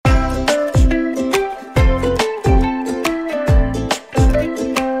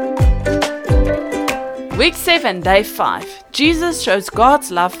Week 7, Day 5. Jesus shows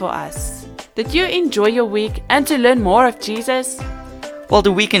God's love for us. Did you enjoy your week and to learn more of Jesus? Well,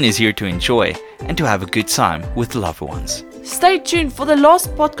 the weekend is here to enjoy and to have a good time with loved ones. Stay tuned for the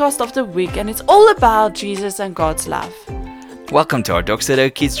last podcast of the week, and it's all about Jesus and God's love. Welcome to our Doxa Deo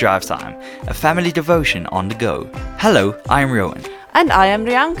Kids Drive Time, a family devotion on the go. Hello, I am Rowan. And I am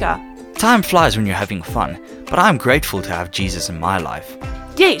Rianka. Time flies when you're having fun, but I'm grateful to have Jesus in my life.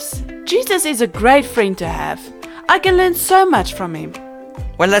 Yes, Jesus is a great friend to have. I can learn so much from him.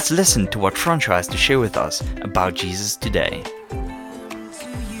 Well, let's listen to what Francois has to share with us about Jesus today.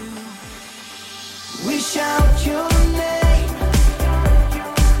 We shout your name,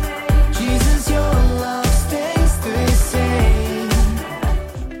 Jesus, your love stays the same.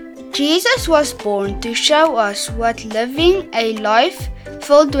 Jesus was born to show us what living a life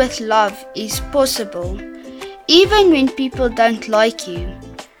filled with love is possible, even when people don't like you.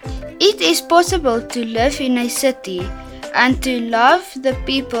 It is possible to live in a city and to love the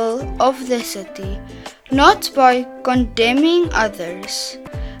people of the city, not by condemning others,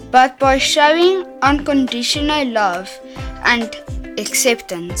 but by showing unconditional love and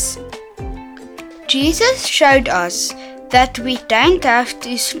acceptance. Jesus showed us that we don't have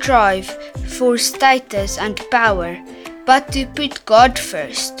to strive for status and power, but to put God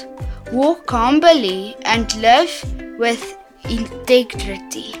first, walk humbly and live with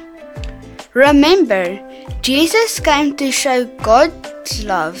integrity. Remember, Jesus came to show God's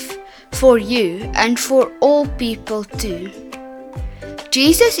love for you and for all people too.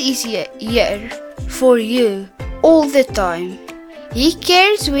 Jesus is here for you all the time. He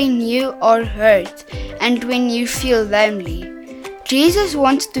cares when you are hurt and when you feel lonely. Jesus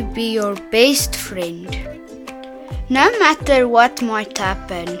wants to be your best friend. No matter what might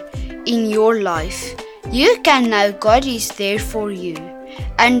happen in your life, you can know God is there for you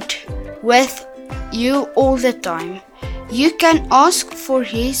and with you all the time. You can ask for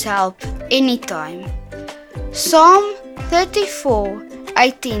His help anytime. Psalm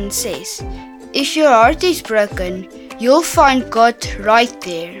 34:18 says, if your heart is broken, you'll find God right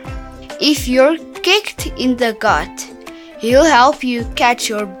there. If you're kicked in the gut, He'll help you catch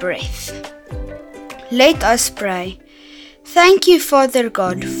your breath. Let us pray. Thank you, Father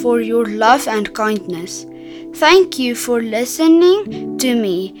God, for your love and kindness. Thank you for listening to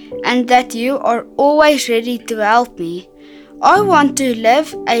me and that you are always ready to help me. I want to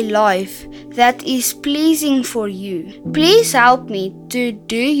live a life that is pleasing for you. Please help me to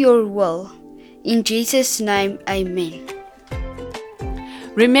do your will. In Jesus' name, amen.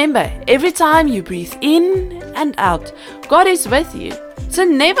 Remember, every time you breathe in and out, God is with you. So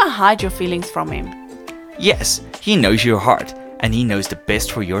never hide your feelings from Him. Yes, He knows your heart and He knows the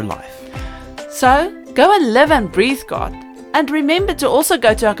best for your life. So, go and live and breathe God. And remember to also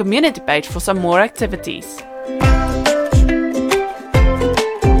go to our community page for some more activities.